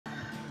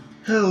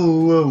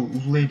Hello,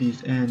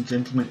 ladies and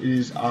gentlemen, it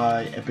is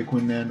I, Epic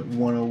Wingman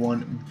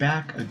 101,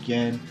 back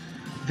again.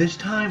 This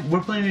time,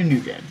 we're playing a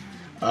new game.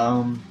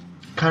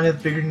 Kind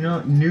of figuring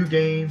out new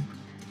game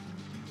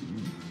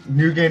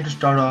to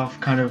start off,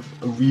 kind of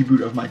a reboot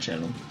of my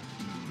channel.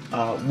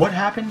 What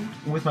happened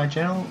with my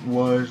channel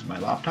was my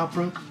laptop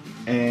broke,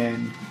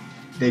 and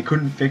they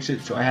couldn't fix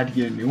it, so I had to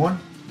get a new one.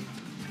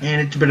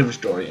 And it's a bit of a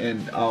story,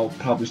 and I'll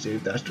probably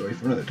save that story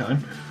for another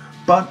time.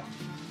 But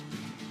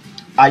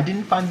I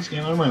didn't find this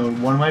game on my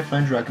own. One of my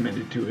friends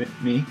recommended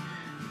me,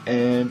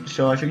 and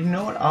so I figured, you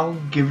know what, I'll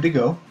give it a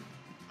go.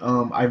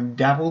 I've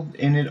dabbled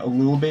in it a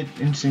little bit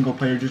in single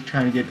player, just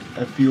trying to get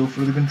a feel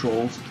for the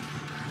controls.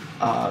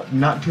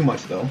 Not too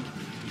much though.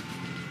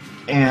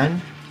 And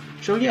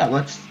so yeah,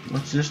 let's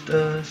just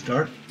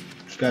start.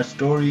 Just got a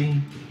story.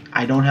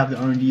 I don't have the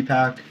R&D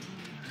pack,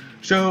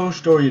 so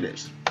story it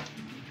is.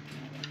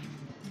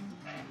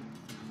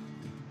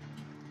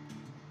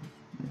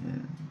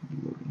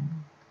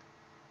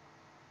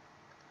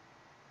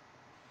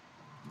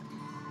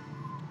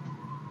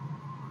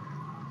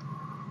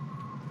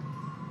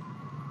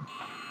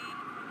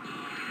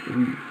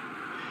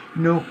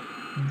 No,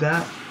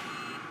 that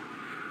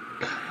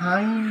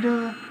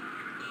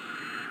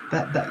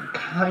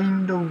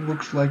kinda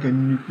looks like a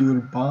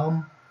nuclear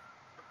bomb.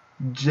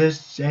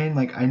 Just saying,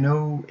 like, I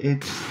know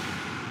it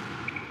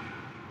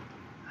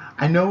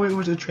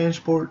was a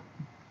transport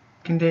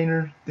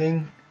container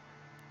thing,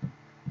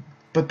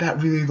 but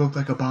that really looked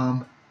like a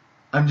bomb.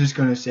 I'm just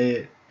gonna say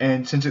it,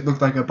 and since it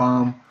looked like a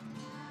bomb,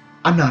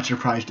 I'm not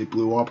surprised it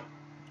blew up.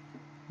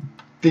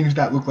 Things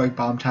that look like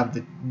bombs have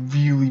the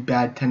really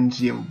bad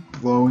tendency of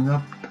blowing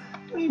up.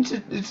 I mean,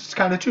 it's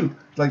kind of true.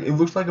 Like, it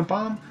looks like a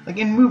bomb, like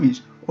in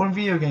movies or in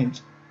video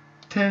games.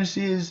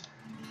 The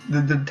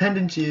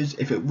tendency is,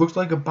 if it looks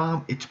like a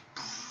bomb, it's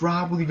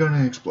probably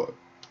gonna explode.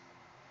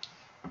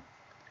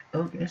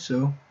 Okay,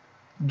 so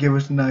give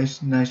us a nice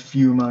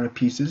few amount of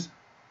pieces.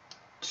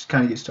 Just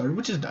kind of get started,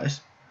 which is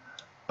nice.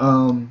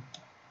 So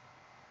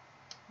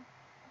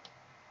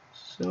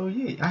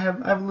yeah, I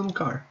have a little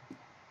car.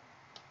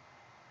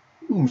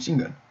 Ooh, machine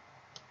gun.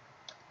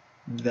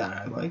 That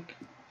I like.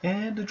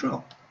 And a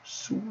drill.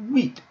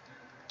 Sweet.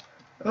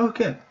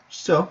 Okay,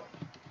 so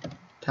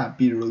tap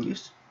B to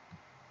release.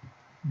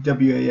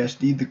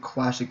 WASD, the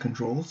classic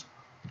controls.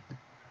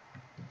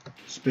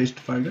 Space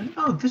to fire gun.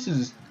 Oh, this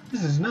is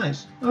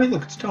nice. Oh, hey,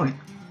 look, it's Tony.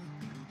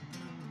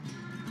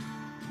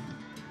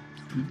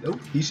 Oh,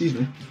 he sees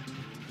me.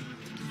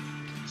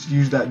 Let's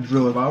use that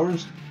drill of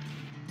ours.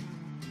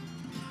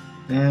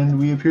 And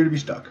we appear to be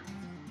stuck.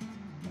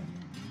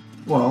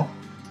 Well,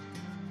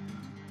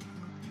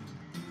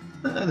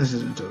 this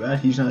isn't so bad.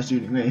 He's not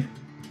shooting me.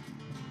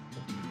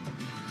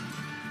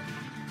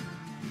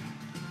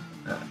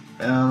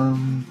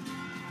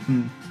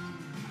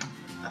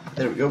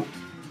 There we go.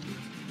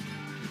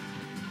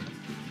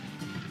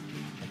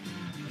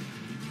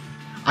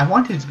 I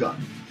want his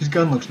gun. His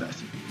gun looks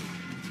nice.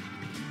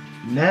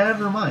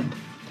 Never mind.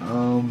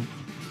 I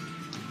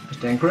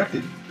stand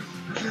corrected.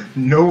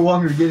 No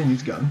longer getting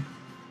his gun.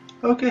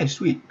 Okay,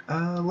 sweet.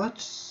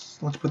 Let's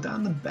put that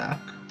on the back.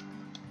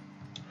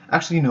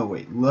 Actually, no,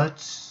 wait.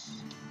 Let's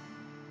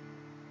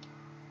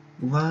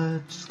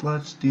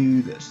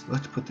do this.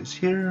 Let's put this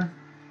here.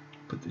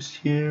 Put this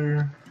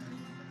here.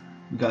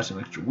 We got some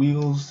extra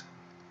wheels.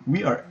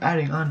 We are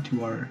adding on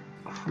to our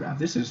crap.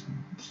 This is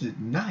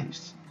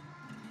nice.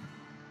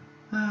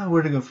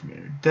 Where to go from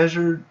here?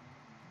 Desert.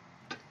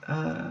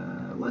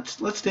 Let's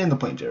stay in the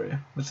plains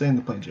area. Let's stay in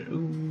the plains area.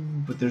 Ooh,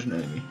 but there's an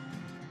enemy.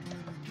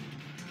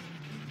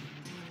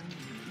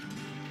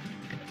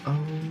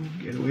 Oh,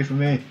 get away from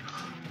me.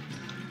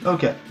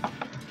 Okay.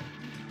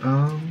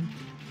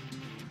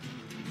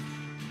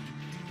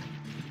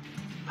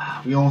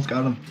 We almost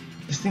got him.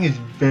 This thing is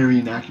very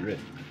inaccurate.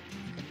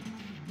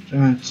 So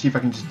I'm gonna see if I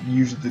can just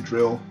use the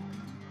drill.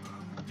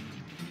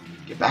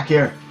 Get back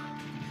here.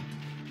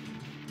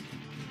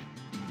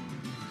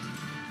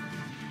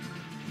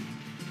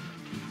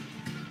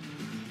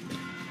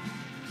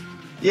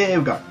 Yeah,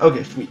 we got it.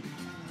 Okay, sweet.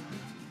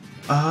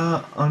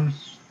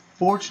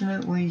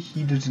 Unfortunately,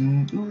 he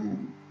doesn't. Ooh,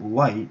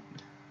 light.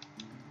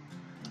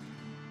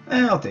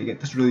 I'll take it.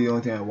 That's really the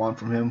only thing I want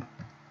from him.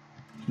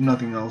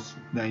 Nothing else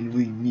that I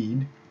really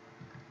need.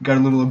 Got a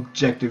little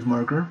objective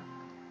marker.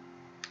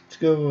 Let's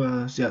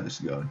go see how this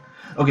is going.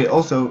 Okay,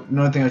 also,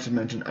 another thing I should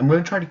mention. I'm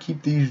going to try to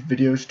keep these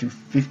videos to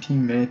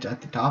 15 minutes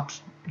at the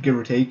tops, give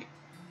or take.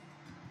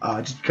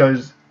 Just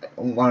because I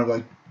don't want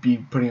to be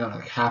putting out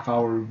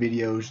half-hour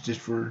videos just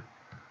for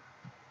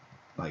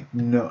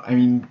no. I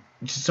mean,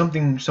 just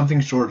something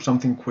short,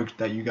 something quick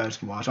that you guys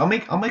can watch. I'll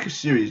make a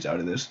series out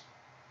of this.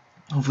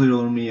 Hopefully,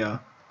 it'll earn me a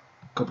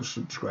couple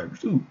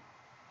subscribers. Ooh,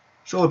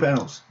 solar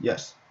panels.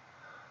 Yes.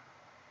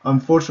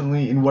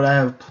 Unfortunately, in what I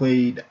have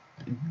played,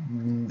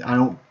 I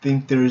don't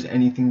think there is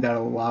anything that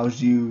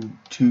allows you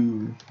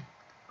to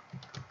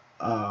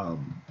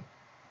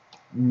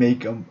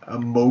make a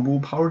mobile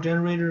power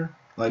generator,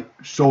 like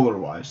solar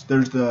wise.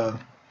 There's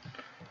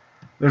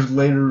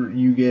later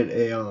you get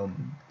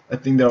a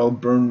thing that'll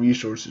burn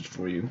resources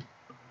for you,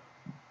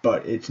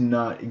 but it's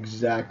not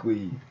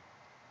exactly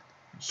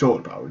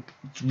solar powered.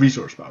 It's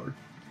resource powered.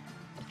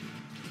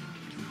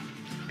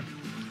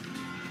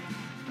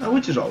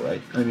 Which is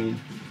alright. I mean,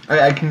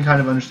 I can kind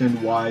of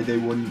understand why they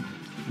wouldn't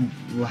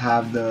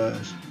have the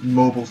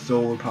mobile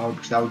solar power,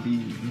 because that would be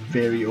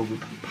very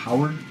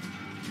overpowered,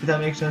 if that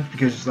makes sense.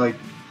 Because it's like,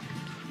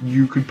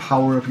 you could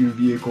power up your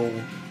vehicle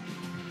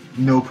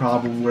no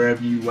problem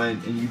wherever you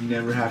went, and you'd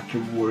never have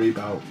to worry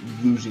about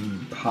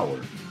losing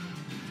power.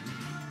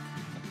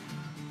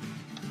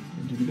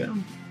 Did we get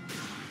him?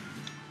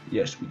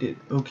 Yes, we did.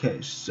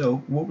 Okay, so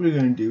what we're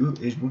going to do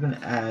is we're going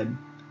to add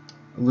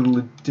a little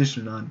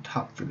addition on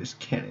top for this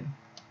cannon.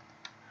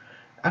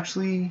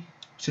 Actually,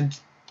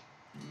 since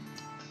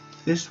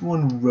this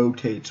one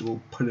rotates,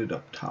 we'll put it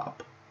up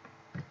top.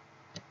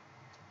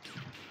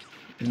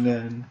 And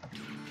then,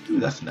 ooh,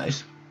 that's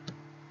nice.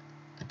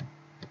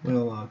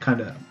 We'll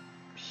kind of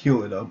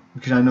heal it up,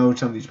 because I know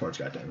some of these parts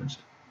got damaged.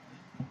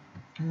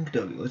 Okay,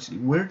 let's see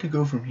where to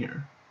go from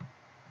here.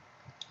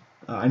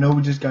 I know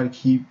we just gotta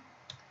keep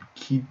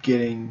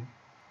getting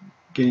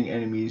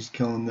enemies,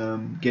 killing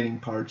them, getting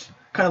parts,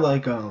 kind of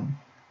like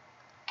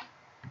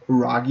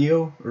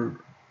Aragio or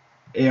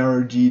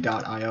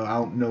ARG.io. I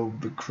don't know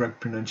the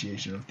correct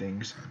pronunciation of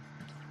things,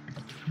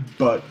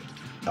 but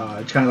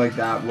it's kind of like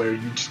that, where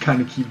you just kind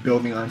of keep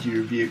building onto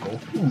your vehicle.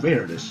 Ooh,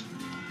 there it is.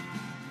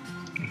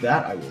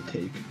 That I will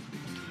take.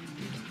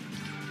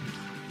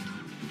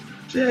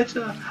 So yeah, it's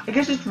I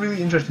guess it's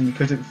really interesting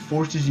because it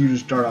forces you to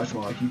start out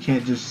small. Like, you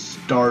can't just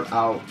start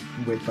out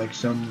with like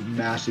some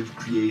massive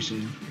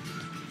creation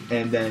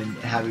and then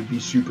have it be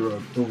super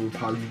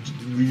overpowered.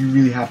 You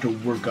really have to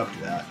work up to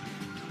that.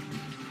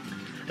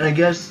 And I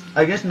guess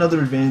another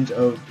advantage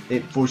of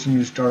it forcing you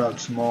to start out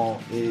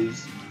small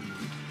is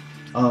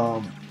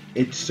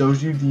it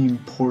shows you the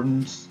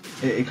importance.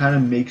 It kind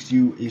of makes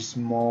you a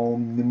small,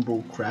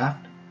 nimble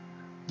craft,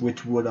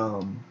 which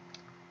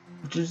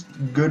is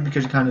good,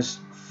 because it kind of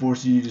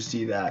forces you to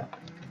see that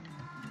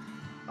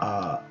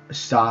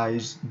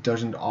size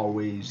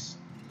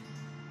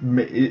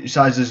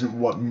isn't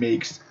what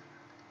makes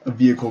a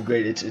vehicle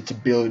great. It's its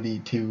ability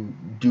to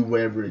do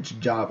whatever its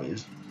job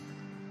is.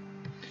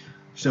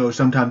 So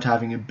sometimes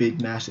having a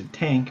big, massive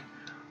tank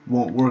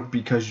won't work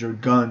because your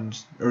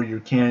guns or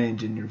your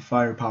cannons and your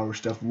firepower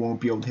stuff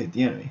won't be able to hit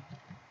the enemy.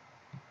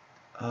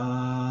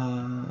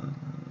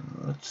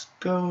 Let's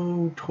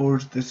go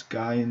towards this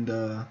guy, and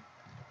I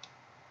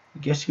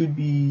guess he would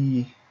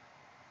be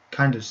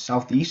kind of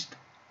southeast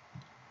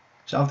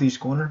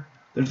corner.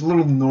 There's a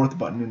little north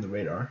button in the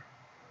radar.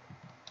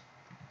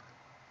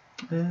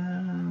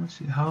 Let's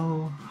see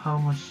how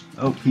much.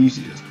 Oh, he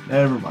sees us.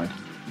 Never mind.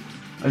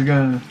 I was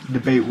gonna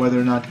debate whether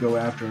or not to go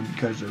after him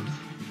because of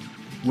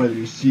whether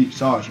he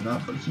saw us or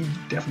not, but he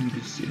definitely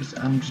did see us.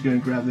 I'm just gonna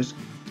grab this.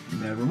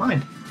 Never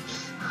mind.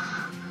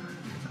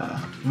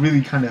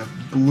 Really kind of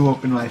blew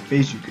up in my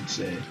face, you could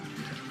say.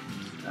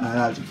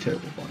 That was a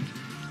terrible one.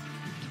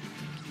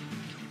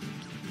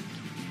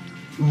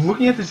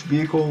 Looking at this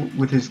vehicle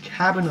with his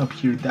cabin up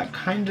here, that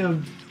kind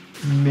of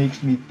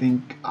makes me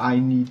think I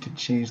need to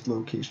change the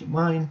location of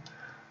mine.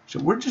 So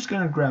we're just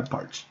gonna grab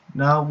parts.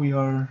 Now we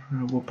are.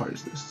 What part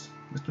is this?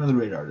 Let's know the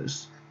radar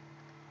is.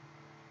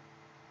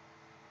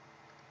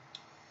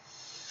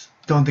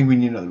 Don't think we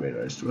need another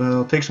radar.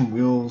 Well, take some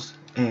wheels,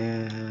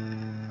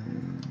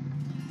 and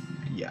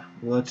yeah,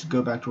 let's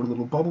go back to our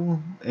little bubble,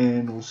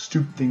 and we'll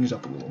stoop things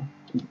up a little.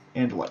 Ooh,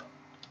 and light,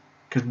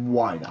 because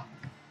why not?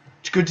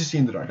 It's good to see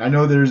in the dark. I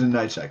know there's a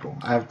night cycle.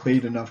 I have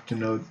played enough to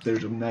know that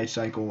there's a night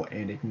cycle,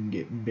 and it can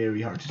get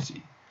very hard to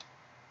see.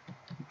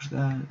 What's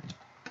that?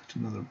 That's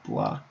another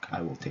block.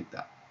 I will take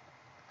that.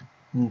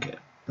 Okay,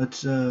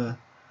 let's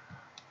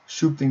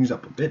soup things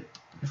up a bit.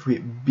 If we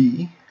hit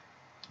B,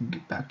 we can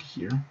get back to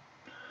here.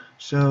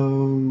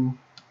 So,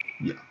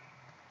 yeah.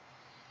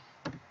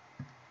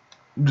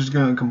 I'm just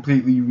going to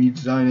completely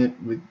redesign it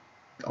with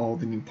all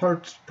the new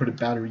parts. Put a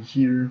battery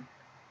here.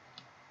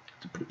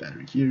 Put a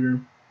battery here.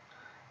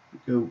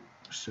 Go.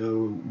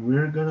 So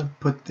we're gonna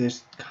put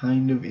this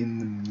kind of in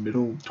the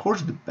middle,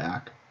 towards the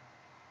back.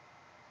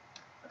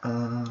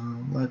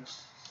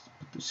 Let's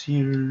put this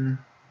here.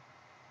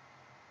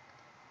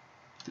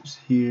 Put this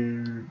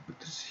here.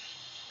 Put this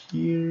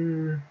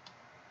here.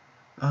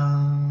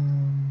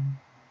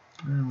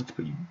 Let's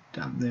put you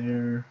down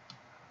there.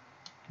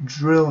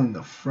 Drill in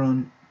the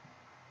front.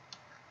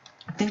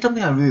 I think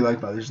something I really like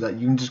about this is that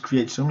you can just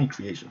create so many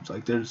creations.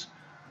 Like there's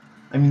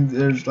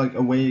like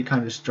a way it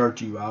kind of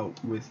starts you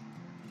out with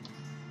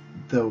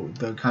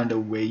the kind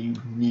of way you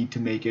need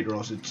to make it, or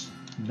else it's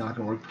not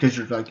gonna work, because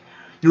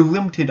you're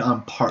limited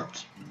on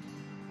parts.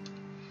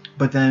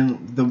 But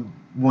then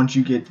once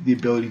you get the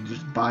ability to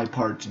just buy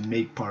parts and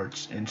make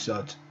parts and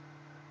such,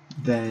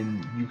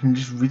 then you can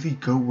just really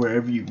go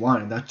wherever you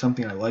want, and that's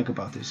something I like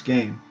about this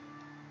game,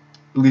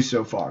 at least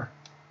so far.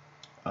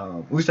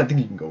 At least I think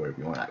you can go wherever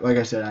you want. Like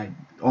I said,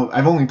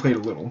 I've only played a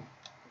little.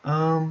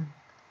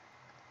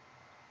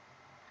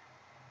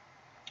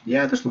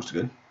 Yeah, this looks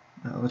good.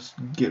 Let's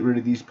get rid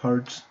of these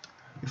parts.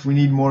 If we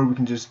need more, we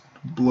can just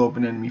blow up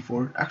an enemy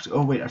for it. Actually,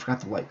 oh wait, I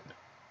forgot the light.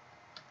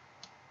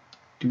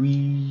 Do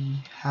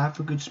we have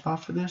a good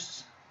spot for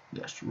this?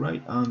 Yes,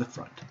 right on the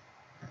front.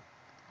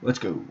 Let's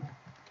go.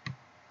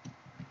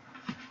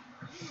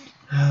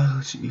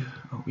 Let's see.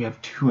 Oh, we have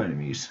 2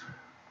 enemies.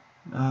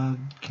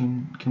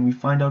 Can we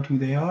find out who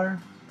they are?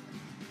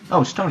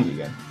 Oh, it's Tony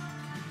again.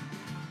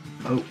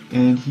 Oh,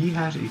 and he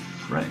has a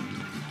friend.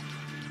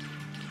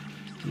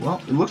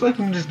 Well, it looks like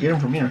we can just get him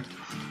from here.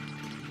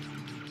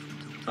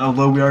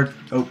 Although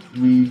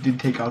we did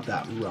take out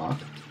that rock.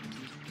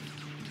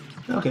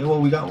 Okay,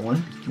 well we got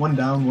one. One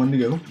down, one to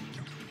go.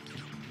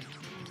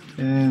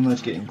 And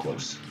let's get in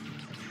close.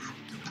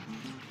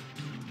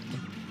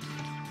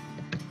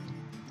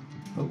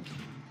 Oh.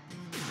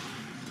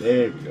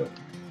 There we go.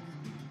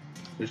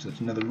 There's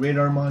another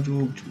radar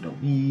module, which we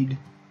don't need.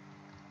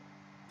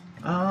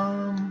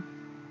 I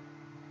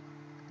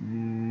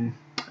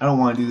don't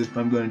want to do this,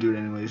 but I'm going to do it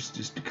anyways,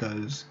 just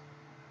because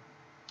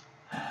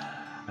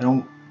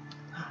I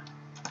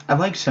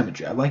like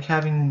symmetry. I like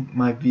having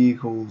my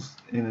vehicles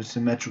in a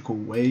symmetrical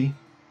way.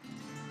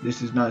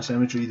 This is not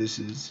symmetry, this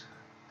is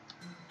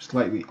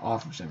slightly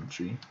off of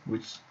symmetry,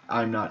 which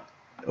I'm not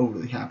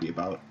overly happy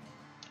about.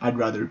 I'd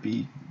rather it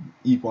be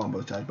equal on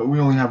both sides, but we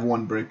only have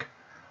 1 brick.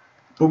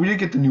 But we did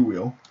get the new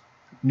wheel.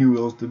 New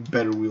wheels, the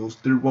better wheels.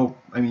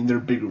 They're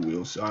bigger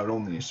wheels, so I would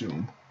only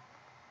assume.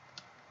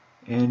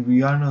 And we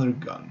got another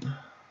gun.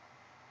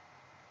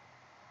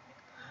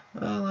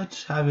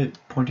 Let's have it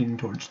pointing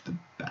towards the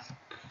back.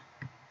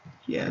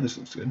 Yeah, this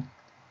looks good.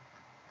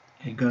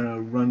 I'm gonna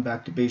run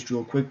back to base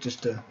real quick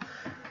just to,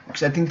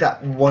 because I think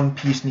that one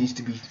piece needs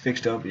to be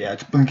fixed up. Yeah,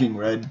 it's blinking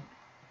red.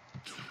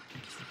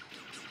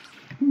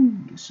 Ooh,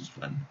 this is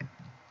fun.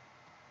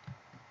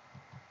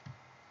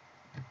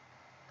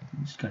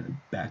 Just kind of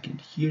back in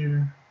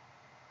here.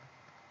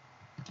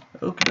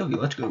 Okay,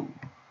 let's go.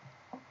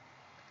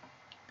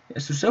 Yeah,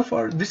 so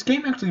far this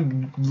game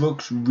actually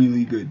looks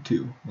really good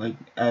too. Like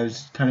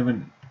as kind of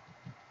an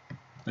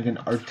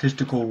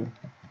artistical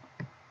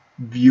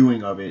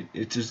viewing of it.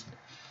 It's just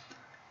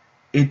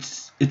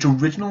it's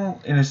original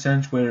in a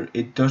sense where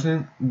it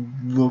doesn't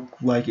look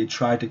like it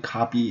tried to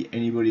copy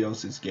anybody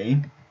else's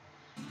game.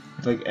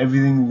 It's like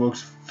everything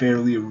looks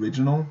fairly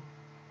original.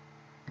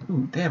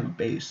 Ooh, they have a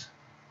base.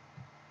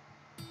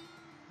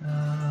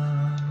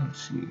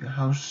 Let's see,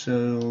 how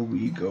shall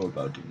we go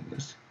about doing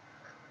this?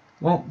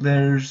 Well,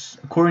 there's,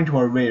 according to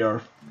our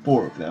radar,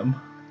 4 of them.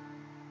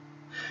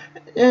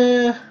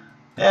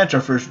 That's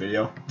our first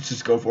video. Let's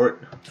just go for it.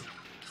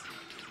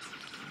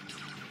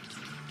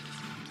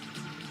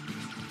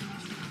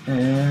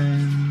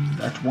 And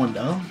that's 1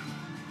 down.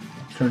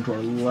 Turn to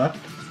our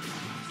left.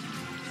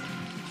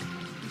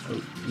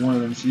 Oh, one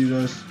of them sees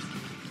us.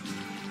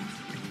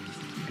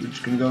 We're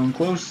just gonna go in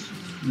close.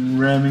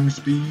 Ramming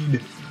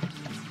speed.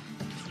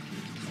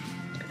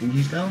 I think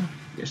he's down.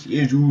 Yes, he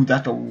is. Ooh,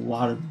 that's a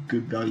lot of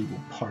good valuable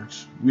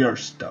parts. We are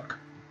stuck.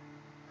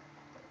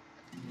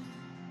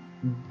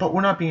 But we're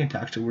not being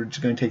attacked, so we're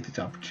just going to take this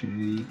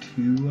opportunity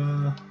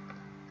to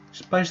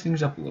spice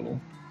things up a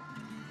little.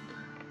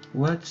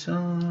 Let's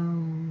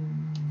add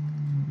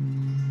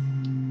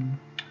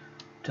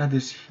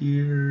this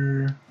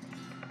here.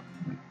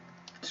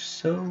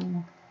 So,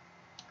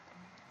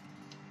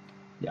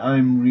 yeah,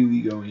 I'm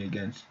really going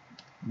against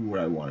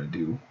what I want to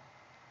do.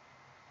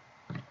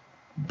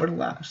 But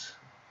alas,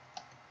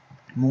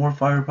 more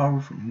firepower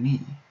from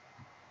me.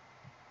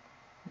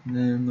 And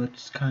then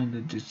let's kind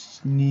of just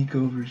sneak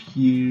over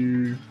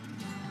here,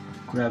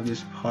 grab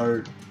this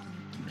part,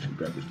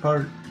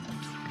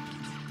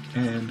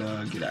 and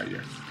get out of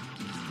here.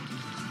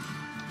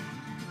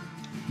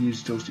 He's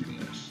still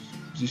shooting us.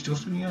 Is he still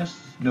shooting us?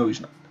 No,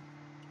 he's not.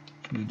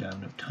 Give me down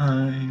enough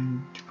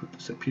time to put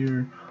this up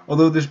here.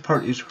 Although this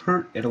part is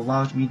hurt, it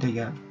allows me to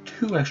have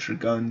 2 extra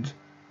guns,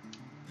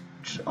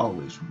 which is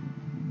always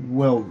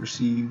well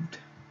received.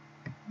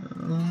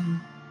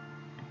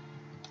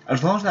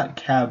 As long as that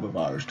cab of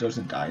ours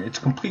doesn't die, it's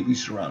completely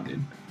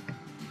surrounded.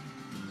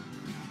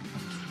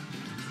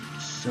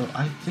 So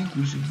I think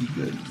we should be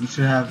good. We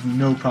should have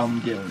no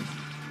problem getting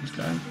this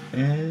guy.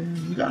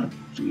 And we got him.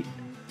 Sweet.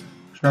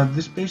 So now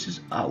this base is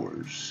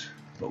ours.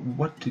 But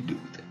what to do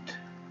with it?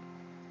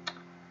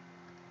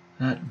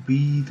 That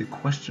be the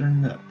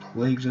question that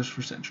plagues us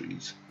for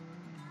centuries.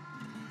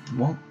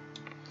 Well,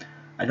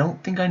 I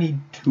don't think I need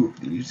 2 of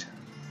these.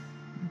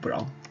 But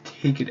I'll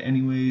take it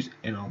anyways,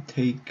 and I'll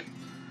take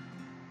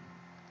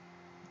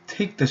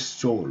the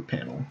solar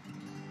panel,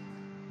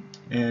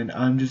 and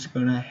I'm just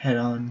gonna head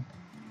on.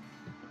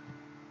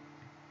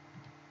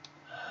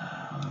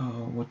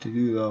 What to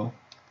do though,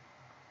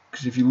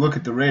 because if you look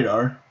at the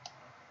radar,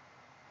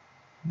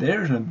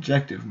 there's an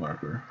objective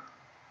marker.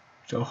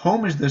 So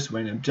home is this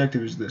way and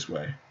objective is this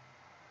way.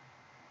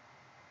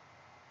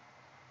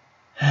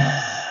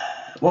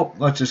 Well,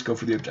 let's just go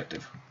for the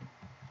objective.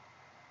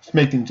 Let's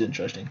make things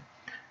interesting.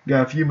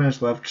 Got a few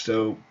minutes left,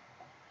 so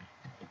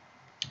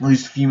at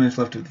least a few minutes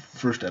left of the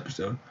first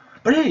episode.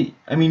 But hey,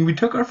 I mean, we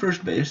took our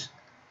first base,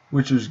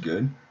 which was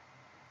good.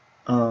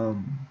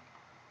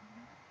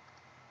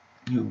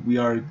 We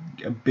are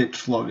a bit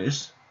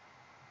sluggish,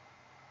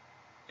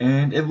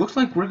 And it looks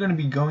like we're going to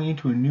be going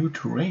into a new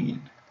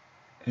terrain.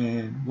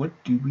 And what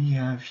do we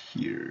have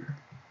here?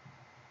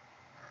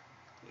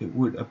 It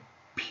would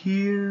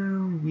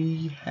appear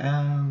we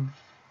have...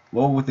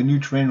 Well, with the new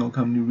terrain will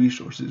come new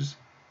resources.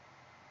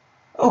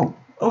 Oh,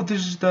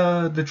 this is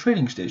the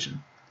trading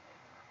station.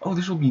 Oh,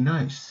 this will be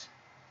nice.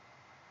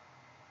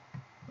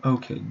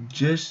 Okay,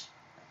 just...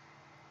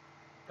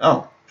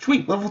 Oh,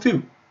 sweet, level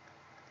 2.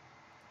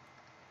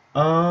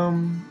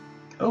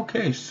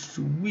 Okay,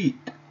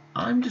 sweet.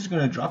 I'm just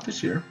gonna drop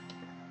this here.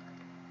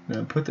 I'm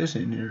gonna put this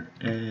in here,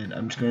 and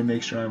I'm just gonna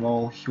make sure I'm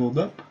all healed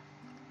up.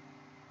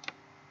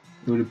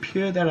 It would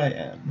appear that I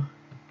am.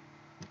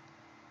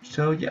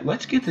 So yeah,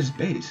 let's get this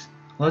base.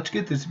 Let's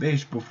get this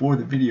base before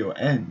the video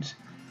ends.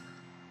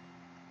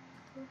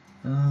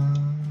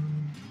 And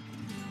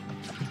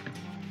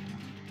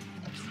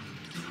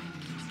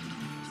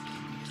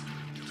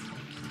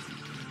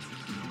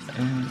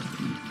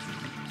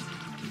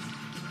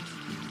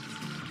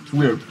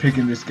we're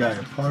picking this guy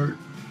apart.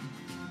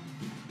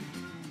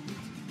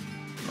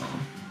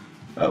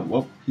 Oh,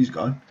 well, he's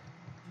gone.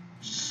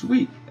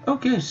 Sweet.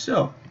 Okay,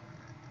 so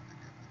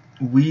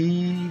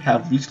we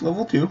have reached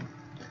level 2.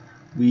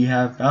 We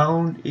have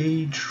found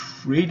a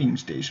trading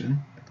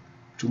station,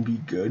 which will be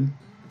good.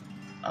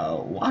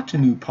 Lots of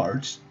new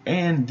parts,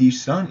 and the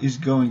sun is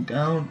going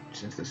down.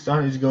 Since the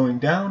sun is going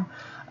down,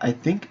 I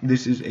think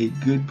this is a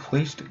good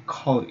place to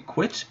call it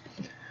quits.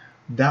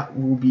 That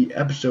will be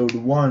episode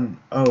 1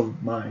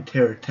 of my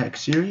TeraTech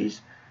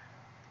series.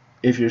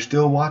 If you're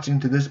still watching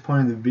to this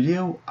point of the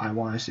video, I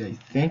want to say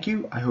thank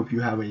you. I hope you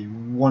have a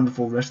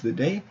wonderful rest of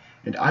the day,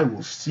 and I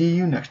will see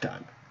you next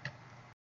time.